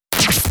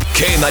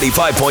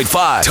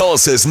K95.5,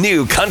 Tulsa's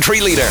new country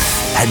leader.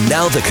 And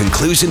now the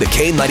conclusion to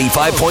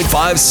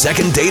K95.5's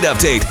second date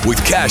update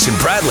with Cash and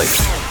Bradley.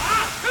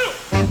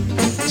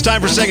 It's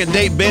time for second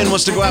date. Ben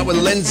wants to go out with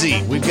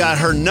Lindsay. We've got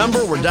her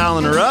number. We're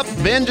dialing her up.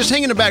 Ben, just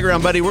hang in the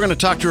background, buddy. We're going to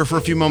talk to her for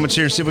a few moments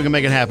here and see if we can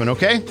make it happen,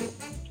 okay?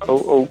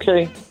 Oh,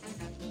 okay.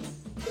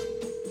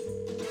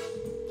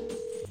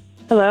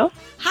 Hello?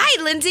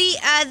 Hi, Lindsay.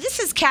 This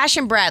is Cash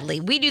and Bradley.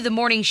 We do the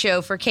morning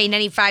show for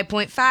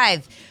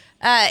K95.5.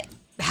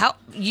 How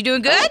you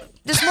doing good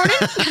this morning?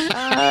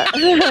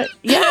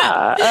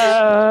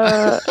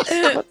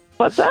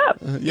 What's up?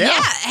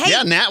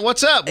 Hey. Nat,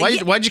 what's up?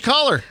 Why'd you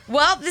call her?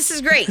 Well, this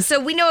is great. So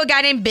we know a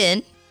guy named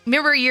Ben.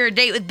 Remember your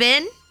date with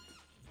Ben?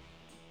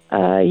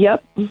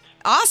 Yep.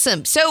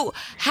 Awesome. So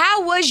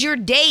how was your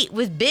date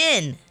with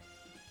Ben?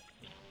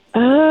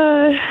 You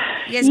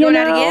guys going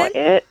out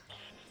again?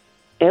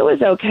 It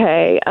was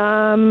okay.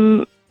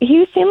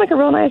 He seemed like a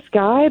real nice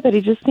guy, but he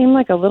just seemed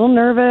like a little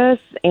nervous.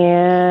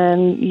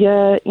 And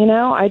I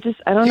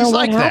don't know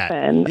what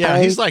happened. Yeah,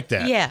 he's like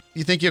that. Yeah.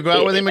 You think you'll go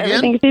out with him again?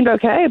 Everything seemed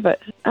okay, but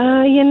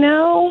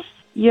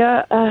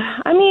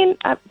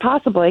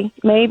possibly,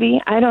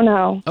 maybe. I don't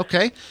know.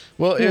 Okay.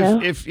 Well,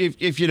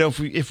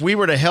 if we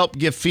were to help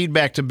give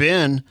feedback to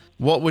Ben,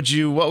 what would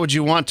you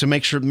want to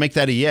make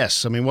that a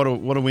yes? I mean, what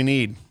do we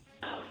need?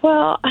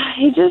 Well,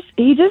 he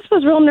just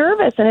was real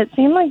nervous, and it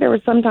seemed like there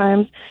were some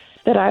times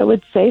that I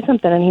would say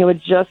something and he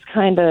would just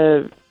kind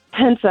of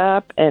tense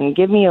up and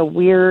give me a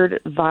weird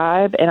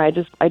vibe, and I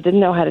didn't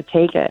know how to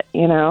take it,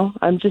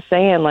 I'm just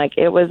saying, like,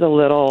 it was a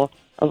little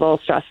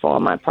stressful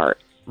on my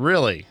part.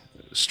 Really?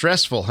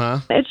 Stressful, huh?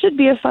 It should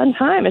be a fun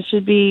time. It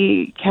should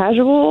be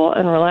casual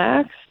and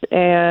relaxed,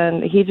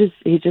 and he just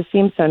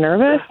seems so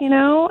nervous,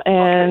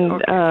 and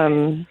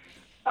okay.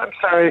 I'm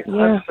sorry.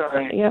 Yeah. I'm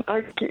sorry. Yep.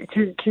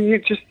 Can you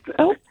just...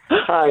 Oh.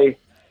 Hi.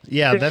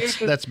 Yeah,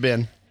 that's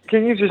Ben.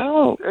 Can you just...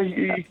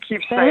 you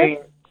keep saying,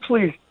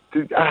 please...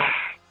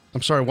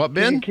 I'm sorry, what,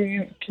 Ben?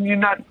 Can you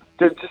not...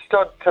 Just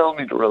don't tell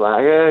me to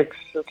relax,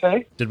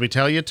 okay? Did we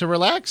tell you to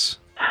relax?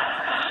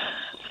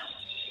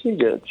 She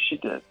did.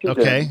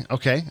 Okay.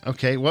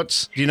 Do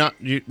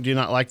you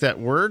not like that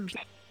word?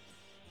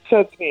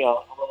 Sets me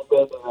off a little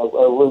bit.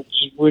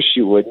 I wish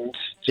you wouldn't.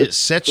 It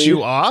sets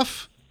you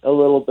off? A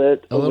little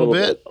bit. A little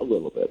bit.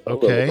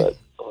 Okay.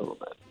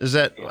 Is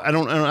that... I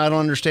don't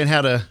understand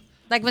how to...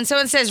 Like when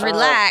someone says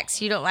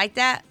relax, you don't like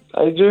that?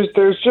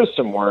 There's just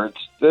some words.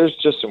 There's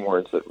just some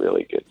words that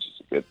really get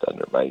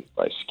under my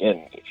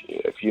skin,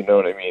 if you know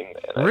what I mean.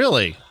 And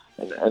really?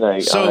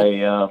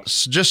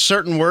 Just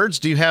certain words?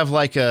 Do you have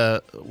like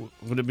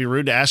would it be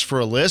rude to ask for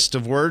a list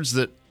of words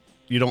that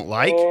you don't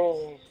like?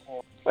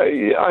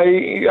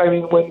 I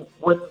mean,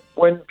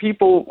 when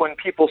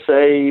people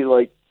say,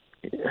 like,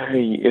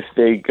 hey, if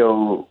they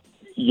go,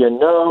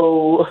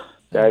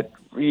 that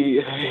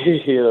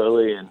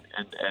really, and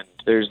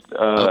there's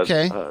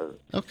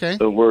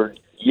the word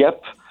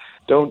yep.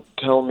 Don't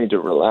tell me to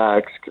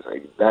relax,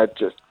 because that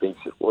just makes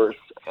it worse.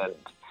 And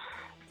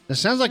it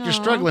sounds like you're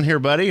struggling here,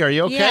 buddy. Are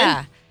you okay?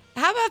 Yeah.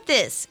 How about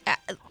this?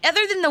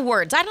 Other than the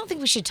words, I don't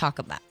think we should talk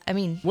about. I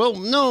mean, well,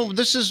 no.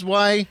 This is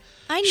why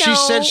I know she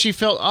said she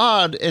felt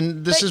odd,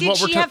 and this is what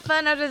we're. Did she have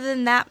fun other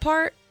than that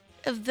part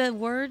of the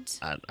words?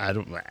 I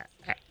don't.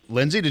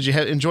 Lindsay, did you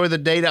enjoy the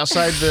date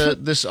outside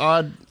this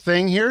odd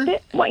thing here?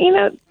 Well,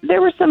 there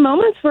were some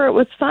moments where it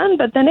was fun,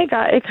 but then it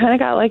kind of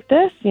got like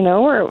this,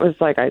 where it was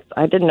like I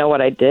didn't know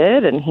what I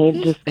did, and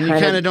he just and you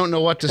kind of don't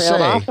know what to say,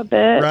 off a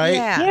bit. Right?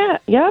 Yeah.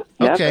 Yep.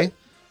 Okay.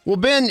 Well,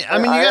 Ben, I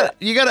mean,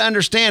 you got to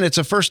understand it's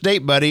a first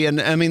date, buddy, and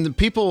I mean the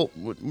people.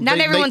 Not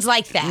everyone's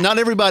like that. Not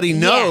everybody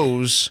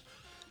knows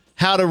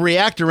how to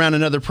react around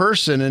another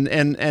person,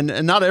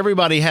 and not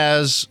everybody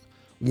has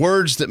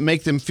words that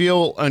make them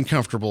feel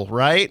uncomfortable,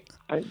 right?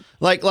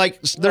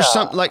 There's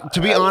some, like,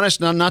 to be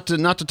honest, not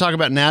to talk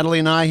about Natalie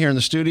and I here in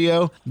the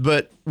studio,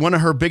 but one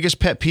of her biggest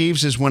pet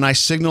peeves is when I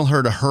signal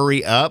her to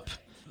hurry up.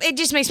 It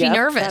just makes me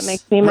nervous. That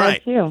makes me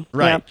mad too.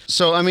 Right. Yep.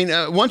 So, I mean,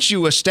 once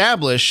you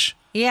establish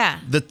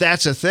that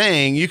that's a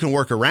thing, you can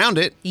work around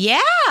it. Yeah.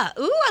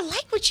 Ooh, I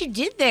like what you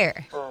did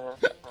there.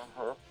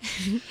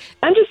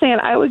 I'm just saying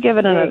I would give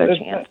it another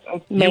chance.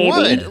 Maybe. You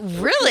would?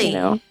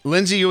 Really?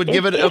 Lindsay, you would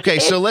give it... Okay,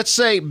 so let's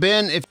say,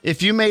 Ben,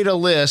 if you made a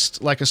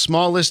list, like a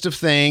small list of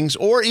things,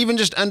 or even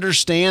just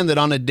understand that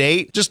on a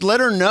date, just let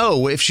her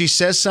know if she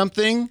says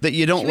something that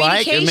you don't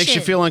like and makes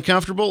you feel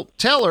uncomfortable,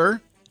 tell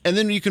her, and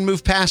then you can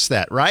move past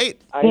that, right?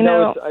 I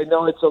know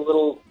it's a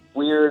little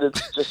weird.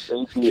 It's just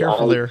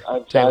careful there,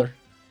 I've Taylor. got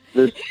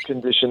this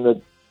condition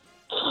that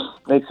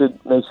makes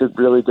it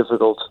really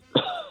difficult.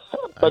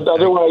 But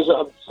otherwise,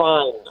 I'm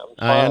fine.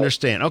 I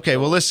understand. Okay,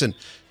 well, listen,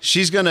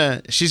 she's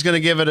gonna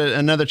give it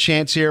another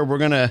chance here. We're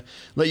gonna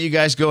let you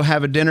guys go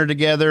have a dinner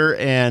together,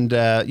 and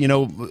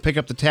pick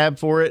up the tab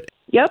for it.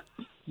 Yep.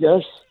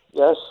 Yes.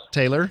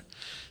 Taylor,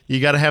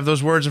 you got to have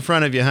those words in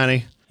front of you,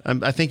 honey.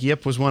 I think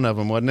yep was one of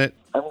them, wasn't it?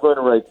 I'm going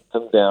to write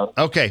them down.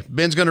 Okay,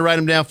 Ben's going to write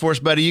them down for us,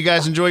 buddy. You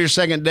guys enjoy your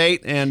second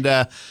date, and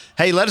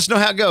hey, let us know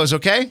how it goes,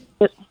 okay?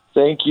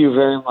 Thank you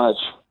very much.